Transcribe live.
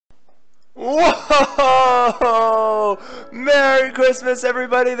Whoa! Merry Christmas,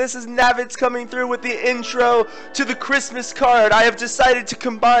 everybody! This is Navetz coming through with the intro to the Christmas card. I have decided to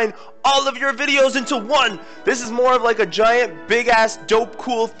combine all of your videos into one. This is more of like a giant, big-ass, dope,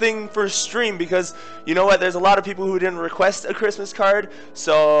 cool thing for stream because, you know what, there's a lot of people who didn't request a Christmas card,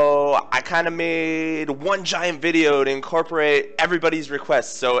 so I kind of made one giant video to incorporate everybody's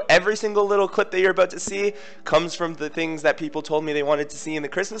requests. So every single little clip that you're about to see comes from the things that people told me they wanted to see in the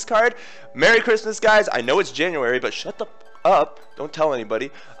Christmas card. Merry Christmas, guys. I know it's January, but shut the up. Don't tell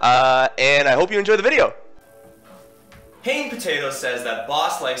anybody. And I hope you enjoy the video. HanePotato says that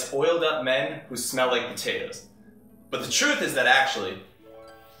boss likes oiled up men who smell like potatoes. But the truth is that actually,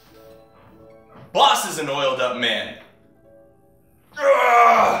 boss is an oiled up man.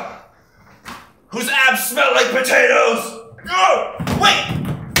 Ugh! Whose abs smell like potatoes! Ugh! Wait!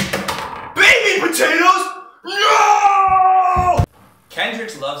 Baby potatoes! No!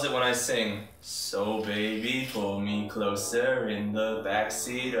 Kendrix loves it when I sing, "So baby, pull me closer in the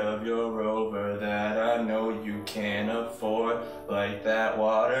backseat of your Rover that I know you can't afford, like that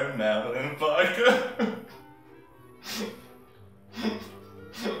watermelon vodka."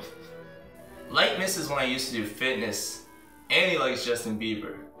 Light misses when I used to do fitness, and he likes Justin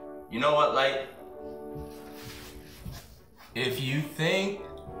Bieber. You know what, Light? If you think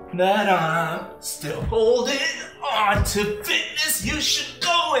that I'm still holding on to fitness, you should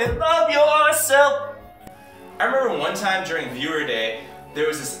go and love yourself. I remember one time during viewer day, there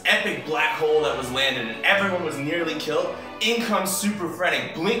was this epic black hole that was landed and everyone was nearly killed. In comes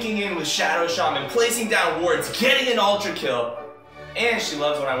superphrenic, blinking in with Shadow Shaman, placing down wards, getting an ultra kill. And she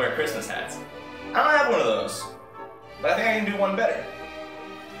loves when I wear Christmas hats. I don't have one of those, but I think I can do one better.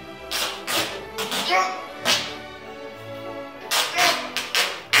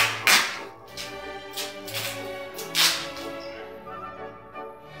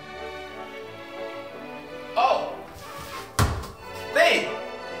 Oh! Hey!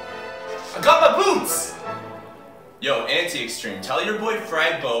 I got my boots! Yo, anti-extreme, tell your boy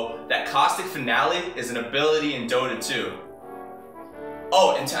Fragbo that Caustic Finale is an ability in Dota 2.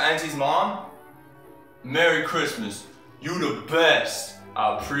 Oh, and to Auntie's mom, Merry Christmas. You the best.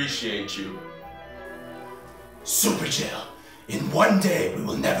 I appreciate you. Super Jail. In one day we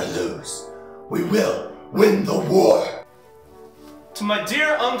will never lose. We will win the war. To my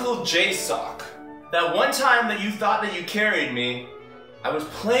dear Uncle JaeSock, that one time that you thought that you carried me, I was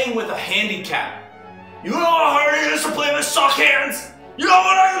playing with a handicap. You know how hard it is to play with sock hands? You know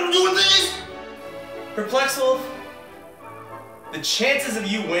what I'm gonna do with these? PerplexWolf, the chances of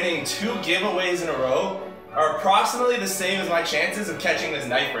you winning 2 giveaways in a row are approximately the same as my chances of catching this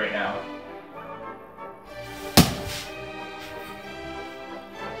knife right now.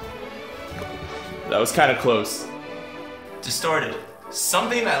 That was kind of close. Distorted.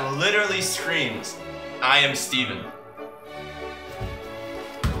 Something that literally screams, I am Steven.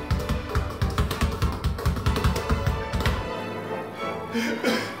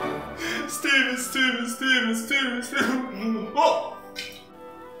 Steven. Whoa!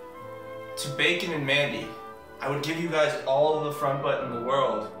 To Bacon and Mandy, I would give you guys all of the front butt in the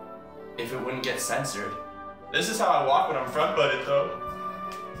world if it wouldn't get censored. This is how I walk when I'm front butted though.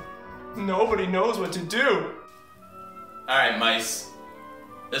 Nobody knows what to do. Alright, mice.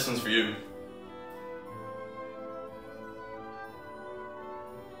 This one's for you.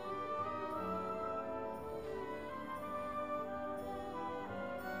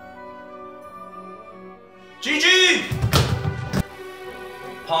 GG!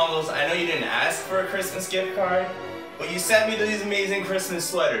 Pongles, I know you didn't ask for a Christmas gift card, but you sent me these amazing Christmas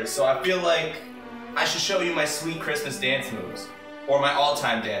sweaters, so I feel like I should show you my sweet Christmas dance moves. Or my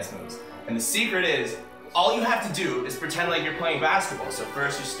all-time dance moves. And the secret is, all you have to do is pretend like you're playing basketball. So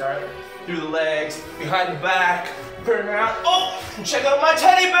first you start through the legs, behind the back, turn around, oh, and check out my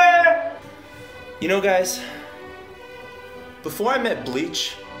teddy bear! You know guys, before I met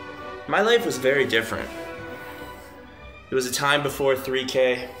Bleach, my life was very different. It was a time before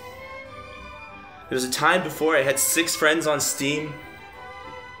 3K. It was a time before I had 6 friends on Steam.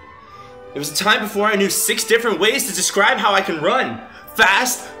 It was a time before I knew 6 different ways to describe how I can run.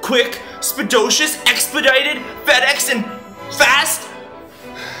 Fast, quick, spedocious, expedited, FedEx, and fast.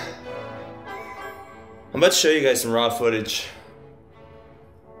 I'm about to show you guys some raw footage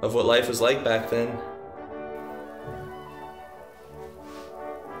of what life was like back then.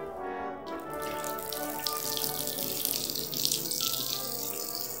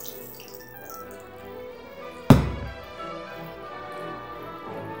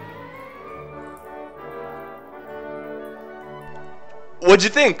 What'd you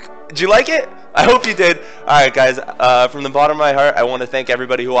think? Did you like it? I hope you did. Alright guys, from the bottom of my heart, I want to thank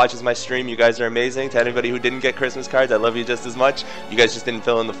everybody who watches my stream. You guys are amazing. To anybody who didn't get Christmas cards, I love you just as much. You guys just didn't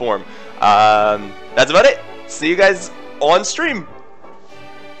fill in the form. That's about it. See you guys on stream.